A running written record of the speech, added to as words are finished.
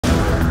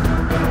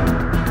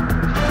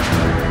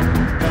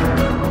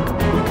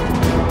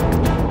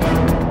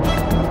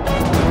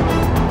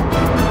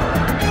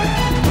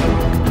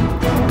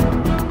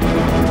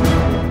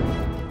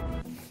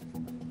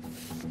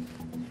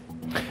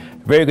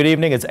Very good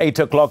evening. It's 8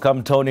 o'clock.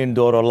 I'm Tony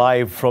Ndoro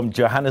live from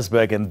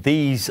Johannesburg, and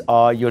these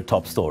are your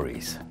top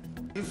stories.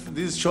 If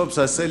these shops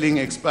are selling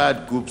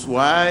expired goods,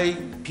 why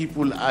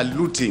people are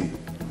looting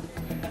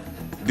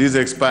these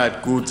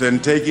expired goods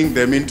and taking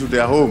them into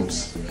their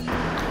homes?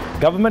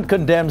 Government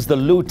condemns the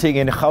looting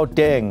in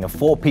Gauteng.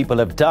 4 people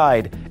have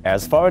died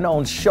as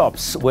foreign-owned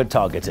shops were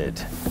targeted.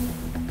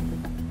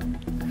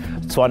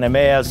 Tshwane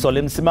Mayor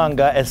Solly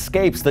Msimanaga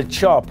escapes the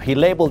chop. He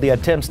labelled the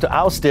attempts to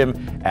oust him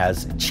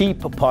as cheap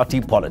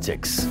party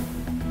politics.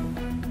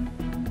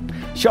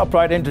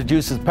 ShopRite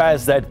introduces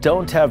pads that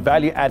don't have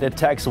value-added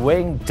tax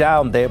weighing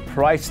down their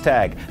price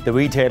tag. The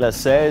retailer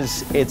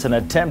says it's an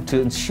attempt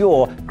to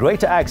ensure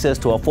greater access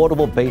to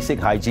affordable basic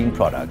hygiene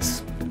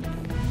products.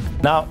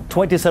 Now,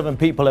 27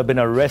 people have been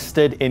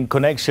arrested in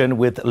connection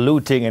with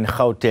looting in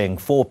Gauteng.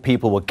 4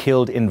 people were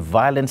killed in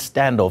violent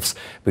standoffs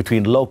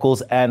between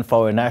locals and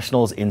foreign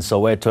nationals in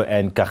Soweto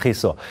and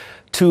Kagiso.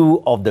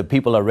 2 of the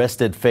people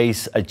arrested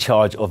face a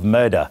charge of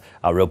murder.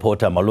 Our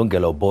reporter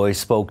Malungelo Boy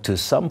spoke to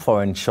some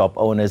foreign shop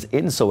owners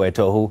in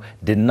Soweto who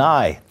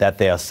deny that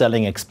they are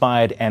selling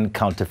expired and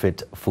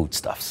counterfeit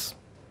foodstuffs.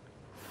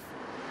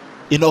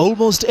 In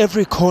almost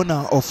every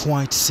corner of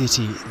White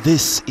City,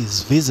 this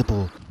is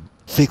visible.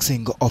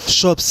 Fixing of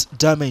shops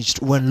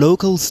damaged when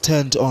locals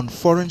turned on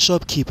foreign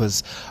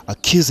shopkeepers,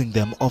 accusing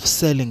them of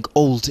selling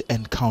old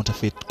and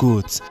counterfeit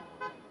goods.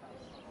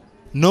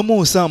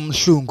 Nomusa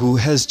Mhlungu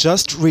has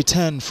just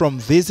returned from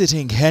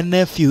visiting her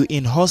nephew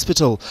in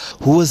hospital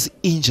who was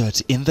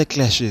injured in the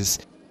clashes.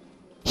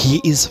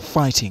 He is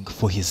fighting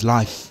for his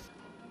life.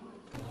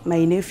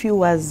 My nephew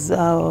was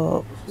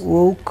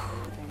woke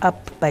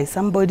up by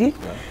somebody.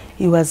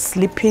 He was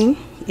sleeping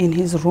in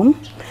his room.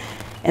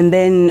 And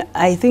then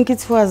I think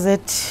it was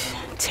at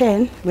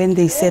 10 when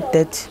they said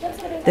that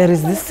there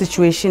is this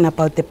situation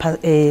about the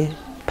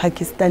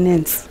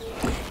Pakistanis.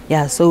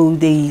 Yeah, so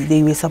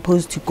they were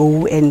supposed to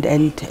go and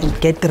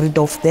get rid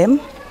of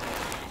them.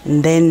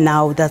 And then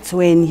now that's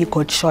when he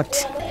got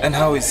shot. And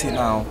how is he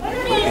now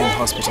in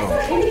hospital?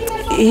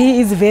 He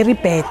is very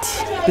bad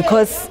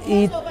because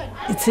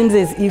it seems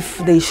as if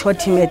they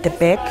shot him at the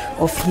back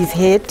of his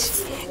head.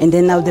 And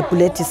then now the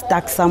bullet is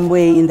stuck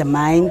somewhere in the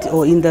mind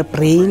or in the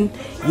brain.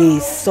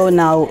 Yes, so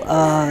now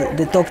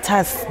the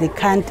doctors, they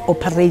can't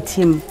operate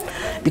him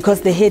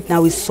because the head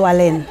now is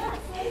swollen.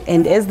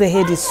 And as the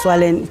head is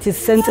swollen, it is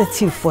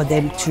sensitive for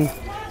them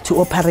to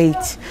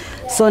operate.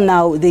 So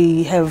now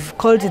they have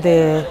called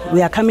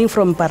we are coming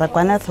from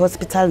Baragwanath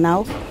Hospital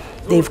now.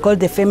 They've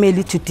called the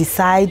family to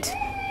decide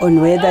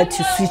on whether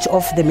to switch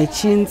off the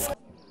machines.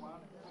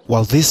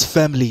 While this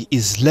family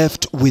is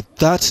left with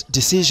that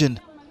decision,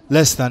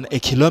 less than a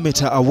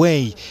kilometer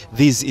away,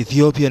 these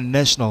Ethiopian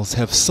nationals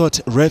have sought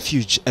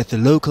refuge at the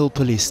local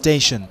police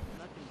station.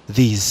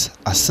 These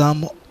are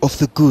some of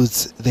the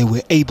goods they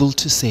were able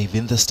to save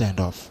in the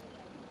standoff.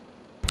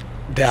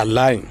 They are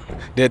lying.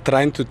 They're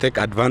trying to take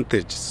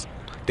advantage.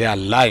 They are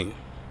lying.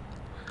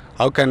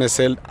 How can I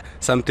sell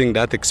something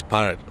that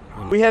expired?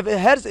 We have a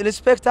health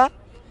inspector.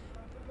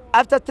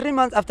 After 3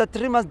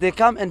 months, they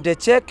come and they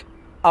check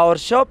our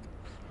shop.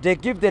 They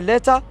give the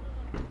letter,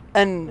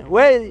 and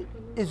where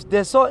if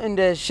they saw in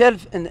the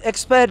shelf an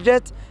expired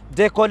date,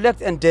 they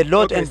collect and they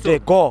load and they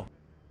go.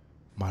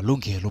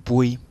 Malungelo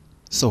Boy,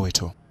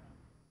 Soweto.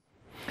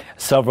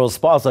 Several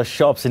spaza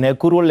shops in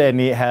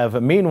Ekurhuleni have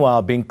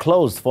meanwhile been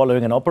closed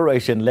following an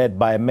operation led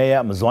by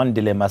Mayor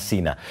Mzwandile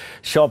Masina.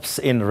 Shops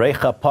in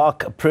Reicha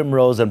Park,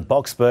 Primrose and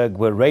Boksburg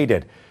were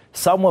raided.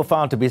 Some were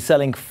found to be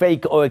selling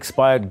fake or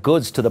expired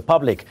goods to the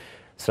public.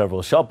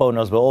 Several shop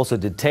owners were also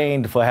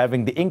detained for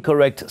having the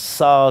incorrect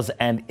SARS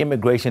and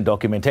immigration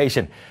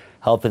documentation.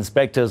 Health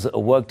inspectors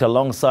worked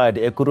alongside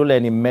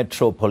Ekurhuleni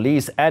Metro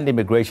Police and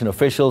immigration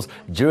officials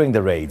during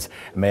the raids.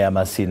 Mayor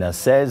Masina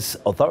says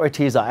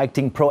authorities are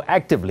acting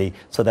proactively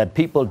so that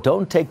people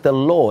don't take the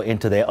law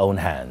into their own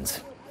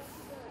hands.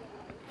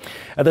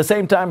 At the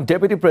same time,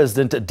 Deputy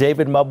President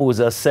David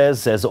Mabuza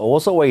has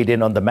also weighed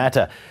in on the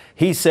matter.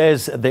 He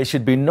says there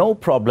should be no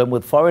problem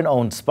with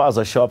foreign-owned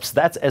spaza shops.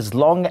 That's as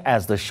long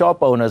as the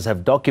shop owners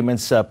have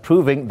documents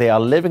proving they are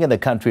living in the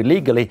country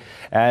legally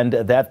and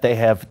that they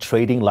have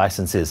trading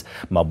licenses.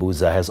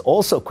 Mabuza has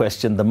also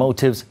questioned the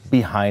motives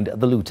behind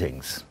the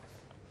lootings.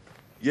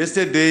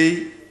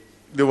 Yesterday,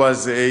 there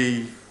was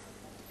an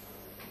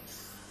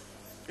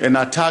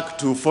attack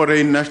to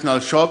foreign national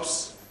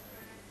shops.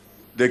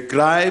 The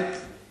gripe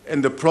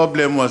and the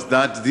problem was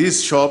that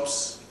these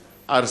shops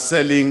are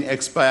selling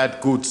expired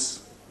goods.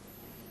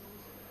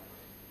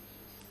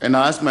 And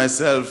I asked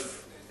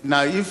myself,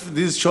 now if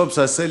these shops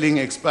are selling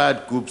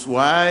expired goods,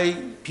 why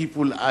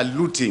people are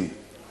looting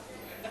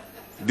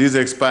these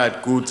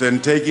expired goods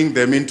and taking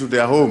them into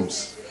their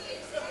homes?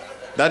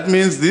 That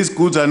means these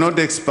goods are not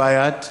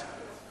expired.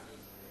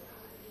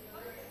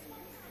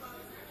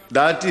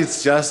 That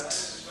is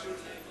just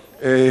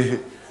a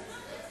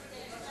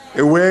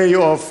way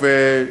of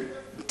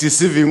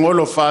deceiving all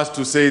of us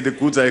to say the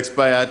goods are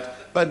expired,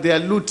 but they are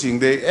looting.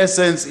 The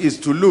essence is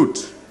to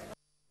loot.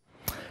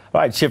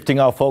 Right, shifting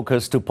our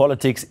focus to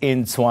politics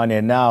in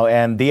Tshwane now,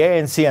 and the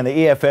ANC and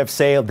the EFF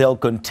say they'll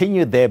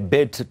continue their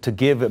bid to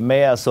give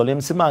Mayor Solly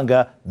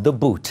Msimanaga the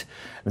boot.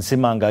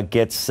 Msimanaga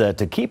gets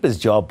to keep his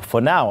job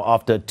for now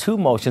after 2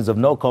 motions of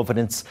no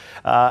confidence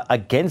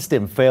against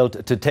him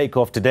failed to take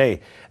off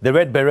today. The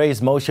Red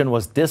Berets motion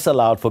was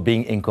disallowed for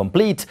being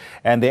incomplete,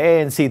 and the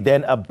ANC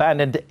then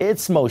abandoned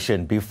its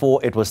motion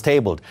before it was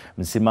tabled.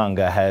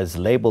 Msimanaga has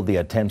labelled the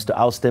attempts to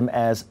oust him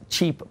as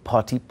cheap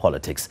party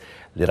politics.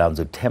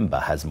 Liranzo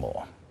Temba has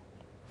more.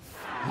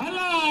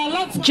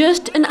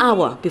 Just an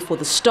hour before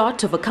the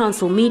start of a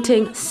council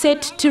meeting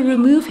set to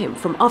remove him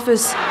from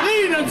office,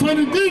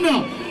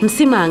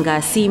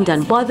 Msimanaga seemed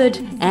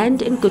unbothered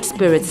and in good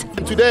spirits.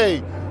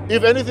 Today,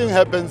 if anything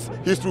happens,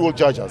 history will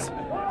judge us.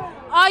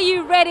 Are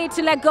you ready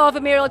to let go of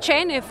a mayoral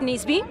chain if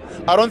needs be?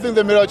 I don't think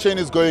the mayoral chain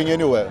is going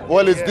anywhere.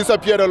 Well, it's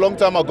disappeared a long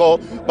time ago,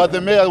 but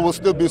the mayor will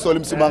still be Solly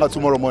Msimanaga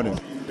tomorrow morning.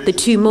 The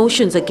 2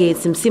 motions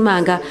against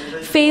Msimanaga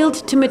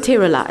failed to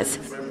materialize.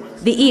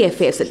 The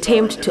EFF's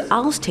attempt to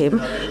oust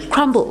him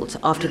crumbled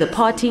after the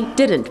party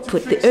didn't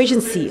put the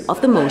urgency of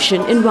the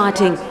motion in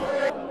writing.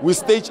 We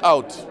stage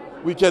out.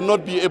 We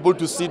cannot be able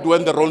to sit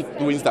when the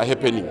wrongdoings are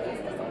happening.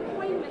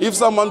 If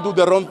someone do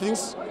the wrong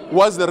things,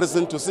 what's the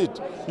reason to sit?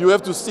 You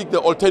have to seek the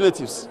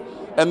alternatives.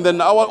 And then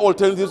our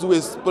alternatives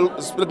were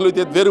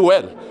speculated very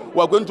well.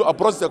 We are going to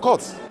approach the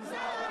courts.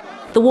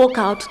 The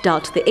walkout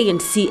dealt the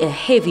ANC a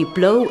heavy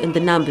blow in the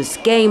numbers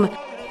game.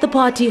 The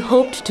party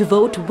hoped to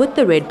vote with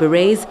the Red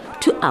Berets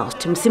to oust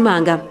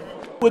Msimanaga.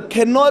 We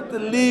cannot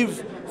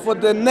live for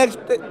the next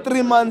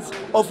 3 months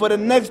or for the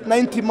next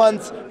 90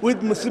 months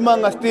with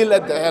Msimanaga still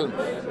at the helm.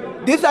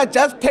 These are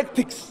just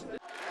tactics.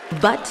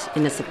 But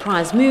in a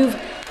surprise move,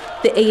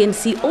 the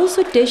ANC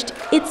also dished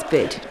its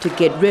bid to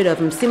get rid of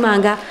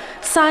Msimanaga,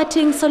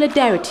 citing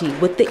solidarity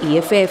with the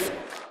EFF.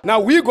 Now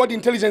we got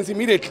intelligence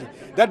immediately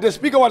that the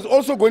speaker was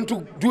also going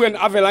to do an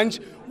avalanche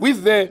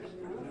with the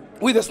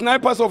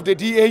snipers of the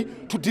DA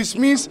to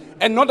dismiss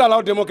and not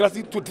allow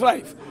democracy to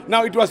thrive.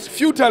 Now it was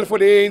futile for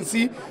the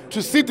ANC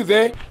to sit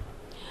there.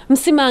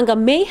 Msimanaga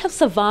may have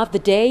survived the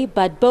day,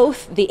 but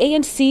both the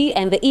ANC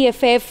and the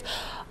EFF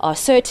are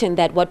certain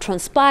that what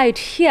transpired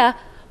here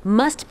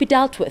must be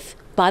dealt with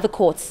by the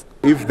courts.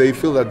 If they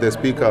feel that the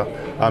speaker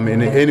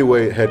in any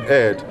way had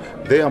erred,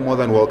 they are more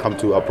than welcome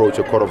to approach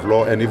a court of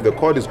law, and if the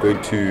court is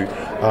going to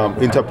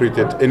interpret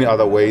it any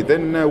other way,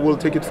 then we'll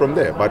take it from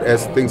there. But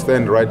as things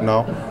stand right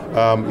now,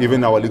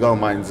 even our legal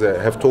minds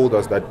have told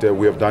us that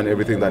we have done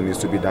everything that needs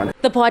to be done.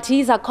 The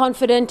parties are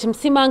confident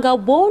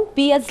Msimanaga won't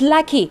be as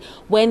lucky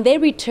when they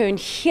return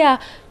here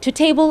to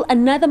table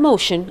another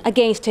motion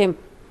against him.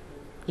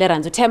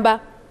 Liranzo Temba,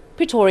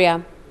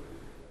 Pretoria.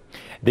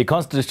 The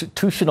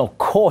Constitutional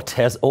Court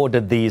has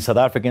ordered the South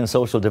African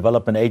Social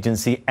Development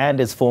Agency and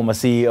its former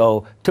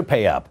CEO to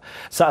pay up.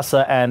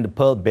 SASSA and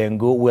Pearl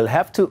Bengu will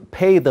have to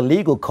pay the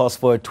legal costs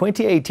for a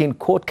 2018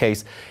 court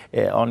case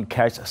on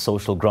cash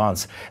social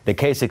grants. The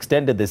case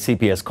extended the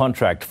CPS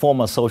contract.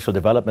 Former Social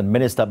Development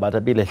Minister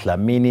Batabile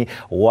Dlamini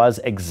was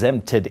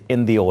exempted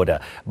in the order,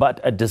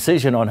 but a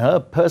decision on her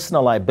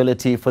personal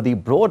liability for the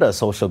broader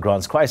social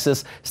grants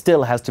crisis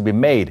still has to be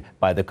made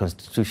by the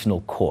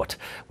Constitutional Court.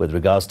 With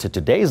regards to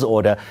today's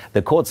order,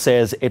 the court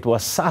says it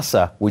was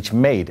SASSA which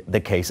made the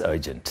case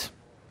urgent.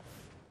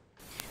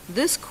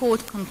 This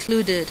court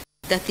concluded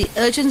that the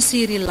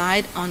urgency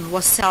relied on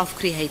was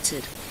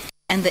self-created,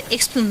 and the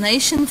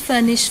explanation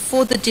furnished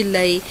for the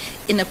delay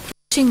in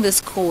approaching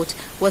this court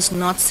was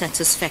not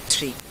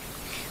satisfactory.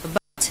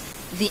 But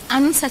the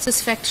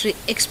unsatisfactory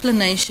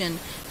explanation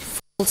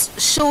falls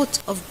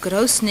short of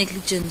gross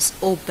negligence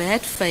or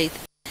bad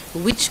faith,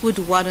 which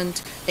would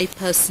warrant a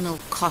personal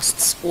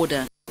costs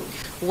order.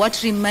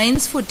 What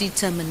remains for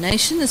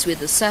determination is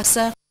whether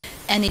SASSA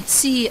and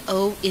its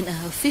CEO in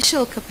an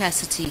official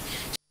capacity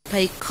should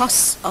pay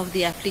costs of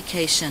the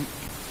application.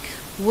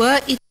 Were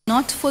it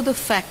not for the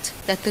fact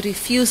that the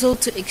refusal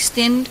to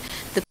extend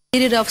the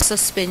period of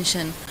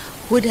suspension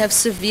would have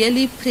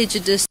severely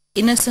prejudiced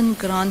innocent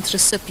grant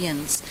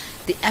recipients,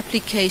 the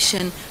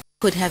application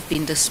could have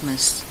been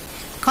dismissed.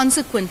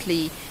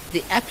 Consequently,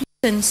 the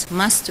applicants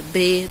must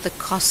bear the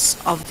costs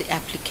of the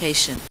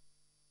application.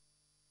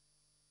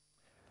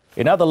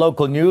 In other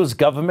local news,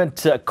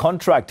 government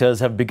contractors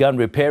have begun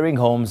repairing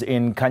homes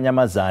in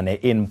Kanyamazane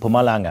in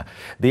Mpumalanga.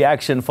 The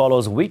action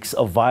follows weeks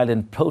of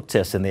violent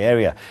protests in the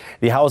area.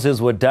 The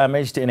houses were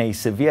damaged in a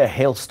severe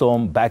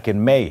hailstorm back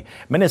in May.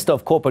 Minister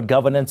of Corporate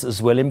Governance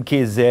Tshwane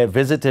Mayor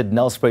visited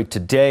Nelspruit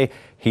today.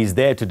 He's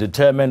there to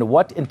determine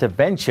what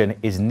intervention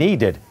is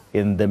needed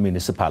in the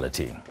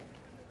municipality.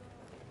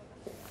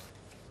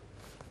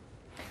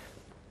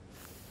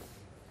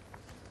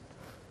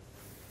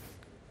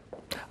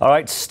 All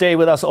right, stay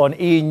with us on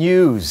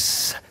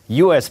eNews.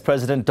 U.S.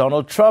 President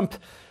Donald Trump,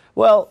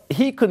 well,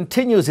 he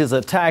continues his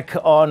attack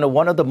on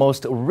one of the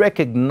most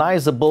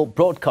recognizable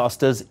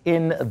broadcasters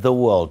in the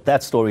world.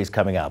 That story is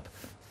coming up.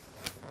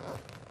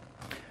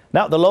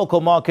 Now, the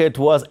local market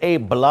was a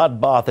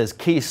bloodbath as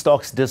key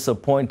stocks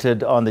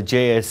disappointed on the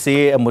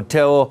JSE. And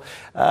Muteo,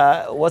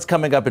 what's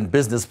coming up in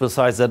business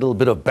besides that little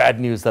bit of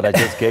bad news that I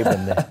just gave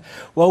them there?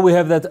 Well, we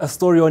have that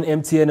story on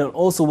MTN, and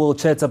also we'll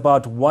chat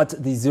about what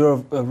the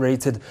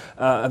zero-rated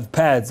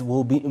pads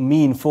will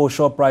mean for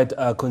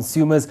ShopRite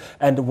consumers,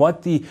 and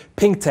what the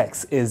pink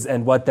tax is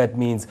and what that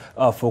means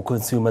for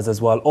consumers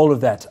as well. All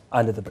of that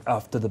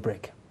after the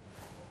break.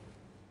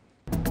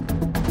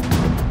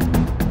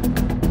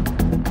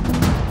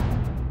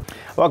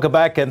 Welcome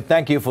back, and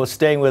thank you for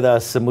staying with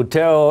us.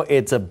 Muteo,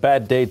 it's a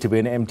bad day to be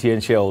an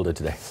MTN shareholder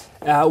today.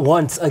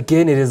 Once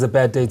again, it is a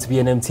bad day to be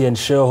an MTN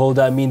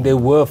shareholder. I mean, they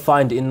were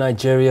fined in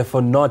Nigeria for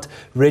not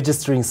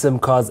registering SIM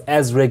cards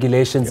as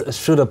regulations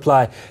should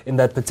apply in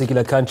that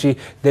particular country.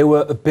 They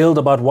were billed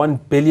about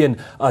 $1 billion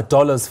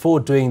for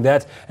doing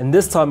that. And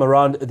this time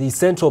around, the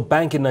central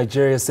bank in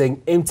Nigeria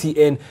saying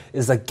MTN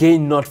is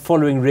again not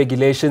following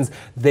regulations.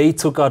 They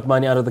took out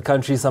money out of the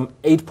country, some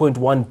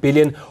 8.1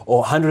 billion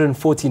or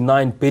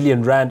 149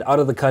 billion rand out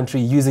of the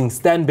country using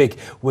Stanbic,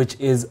 which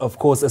is, of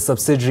course, a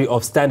subsidiary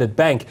of Standard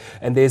Bank.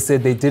 And they said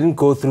they didn't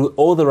go through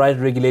all the right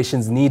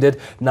regulations needed.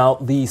 Now,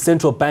 the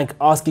central bank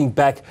asking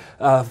back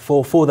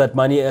for that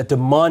money,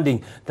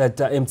 demanding that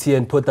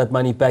MTN put that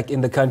money back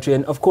in the country.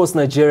 And of course,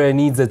 Nigeria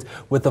needs it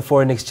with the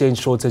foreign exchange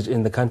shortage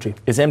in the country.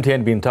 Is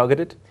MTN being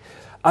targeted?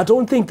 I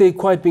don't think they're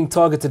quite being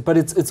targeted, but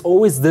it's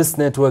always this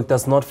network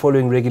that's not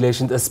following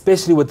regulations,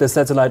 especially with the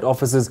satellite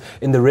offices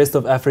in the rest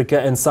of Africa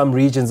and some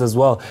regions as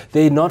well.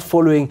 They're not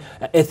following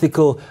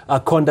ethical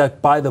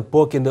conduct by the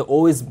book, and they're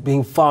always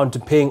being found to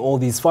paying all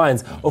these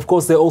fines. Of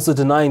course, they're also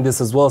denying this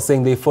as well,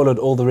 saying they followed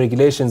all the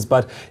regulations,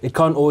 but it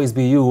can't always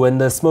be you. When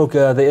there's smoke,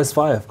 there is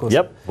fire, of course.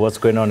 Yep. What's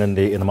going on in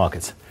the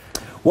markets?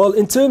 Well,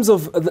 in terms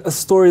of a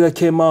story that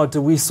came out,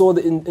 we saw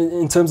that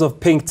in terms of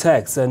pink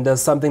tax, and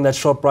something that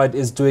ShopRite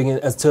is doing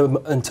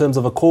in terms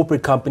of a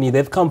corporate company.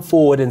 They've come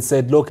forward and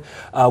said, look,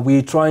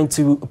 we're trying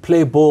to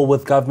play ball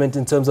with government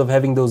in terms of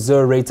having those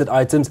zero-rated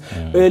items.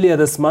 Earlier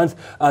this month,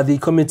 the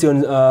committee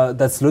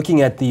that's looking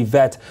at the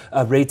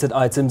VAT-rated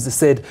items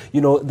said,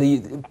 you know,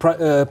 the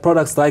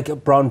products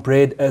like brown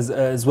bread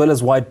as well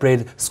as white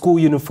bread, school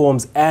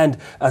uniforms and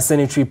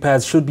sanitary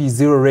pads should be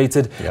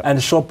zero-rated. Yep. And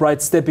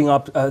ShopRite stepping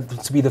up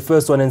to be the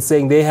first one and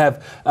saying they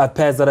have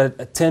pads that are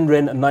 10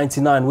 Rand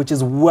 99, which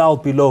is well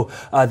below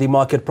the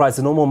market price.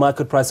 The normal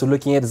market price we're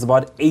looking at is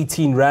about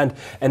 18 Rand,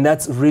 and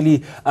that's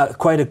really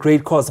quite a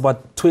great cost,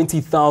 about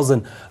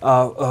 20,000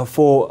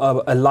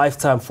 for a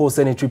lifetime for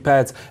sanitary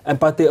pads.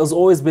 But there's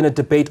always been a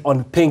debate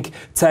on pink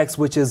tax,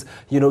 which is,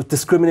 you know,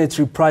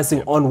 discriminatory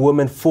pricing on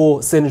women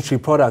for sanitary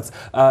products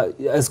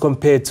as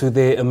compared to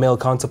their male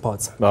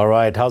counterparts. All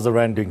right, how's the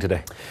Rand doing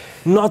today?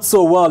 Not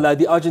so well.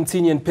 The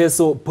Argentinian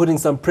peso putting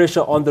some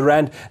pressure on the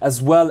Rand,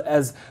 as well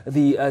as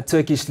the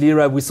Turkish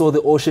lira. We saw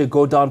the Oshe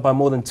go down by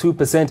more than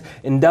 2%.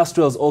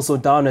 Industrials also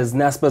down as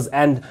Naspers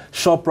and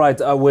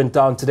ShopRite went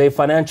down today.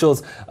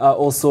 Financials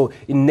also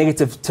in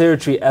negative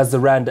territory as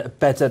the Rand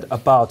battered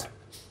about.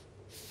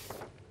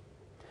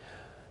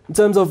 In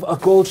terms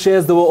of gold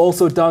shares, they were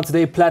also down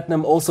today.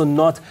 Platinum also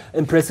not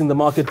impressing the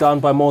market, down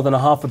by more than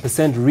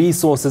 0.5%.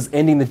 Resources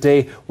ending the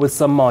day with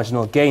some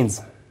marginal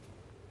gains.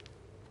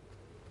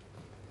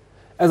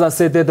 As I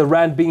said there, the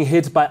Rand being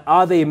hit by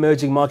other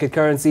emerging market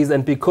currencies,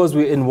 and because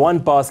we're in one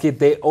basket,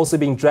 they're also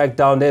being dragged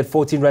down there at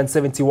 14 Rand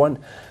 71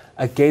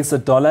 against the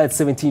dollar, at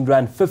 17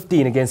 Rand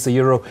 15 against the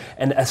euro,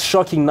 and a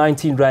shocking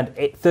 19 Rand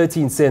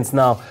 13 cents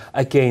now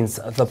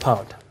against the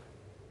pound.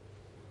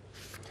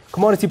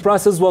 Commodity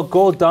prices, well,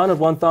 gold down at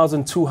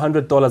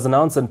 $1,200 an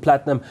ounce, and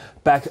platinum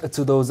back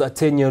to those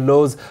 10-year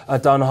lows,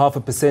 down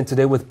 0.5%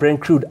 today, with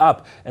Brent crude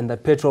up, and the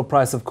petrol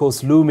price, of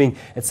course, looming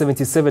at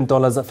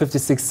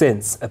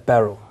 $77.56 a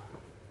barrel.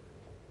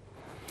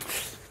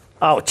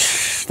 Ouch.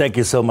 Thank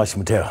you so much,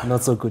 Muteo.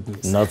 Not so good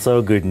news. Not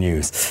so good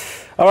news.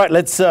 All right,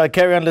 let's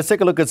carry on. Let's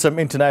take a look at some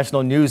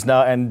international news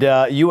now. And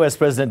U.S.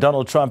 President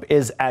Donald Trump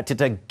is at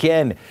it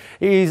again.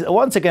 He's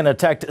once again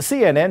attacked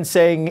CNN,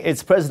 saying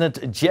its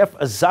President Jeff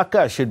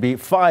Zucker should be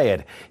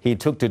fired. He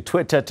took to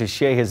Twitter to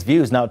share his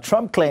views. Now,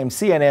 Trump claims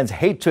CNN's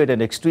hatred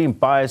and extreme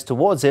bias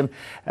towards him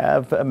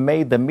have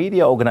made the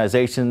media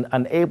organization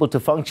unable to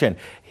function.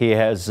 He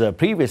has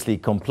previously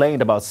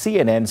complained about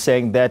CNN,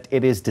 saying that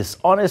it is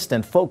dishonest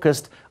and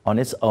focused on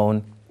its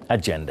own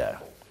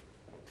agenda.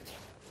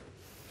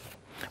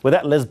 With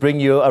that, let's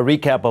bring you a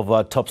recap of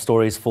our top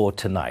stories for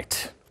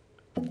tonight.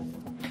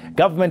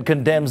 Government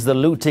condemns the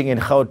looting in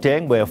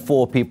Gauteng, where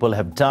 4 people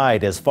have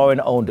died as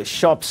foreign-owned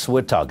shops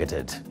were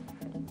targeted.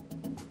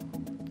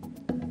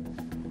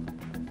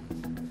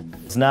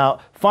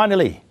 Now,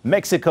 finally,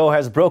 Mexico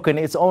has broken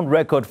its own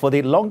record for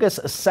the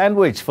longest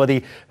sandwich for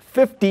the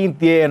 15th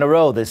year in a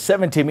row. The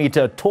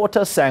 70-meter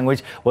torta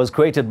sandwich was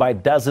created by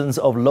dozens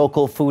of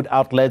local food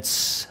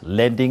outlets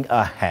lending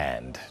a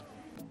hand.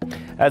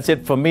 That's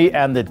it from me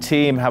and the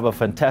team. Have a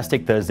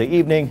fantastic Thursday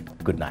evening.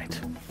 Good night.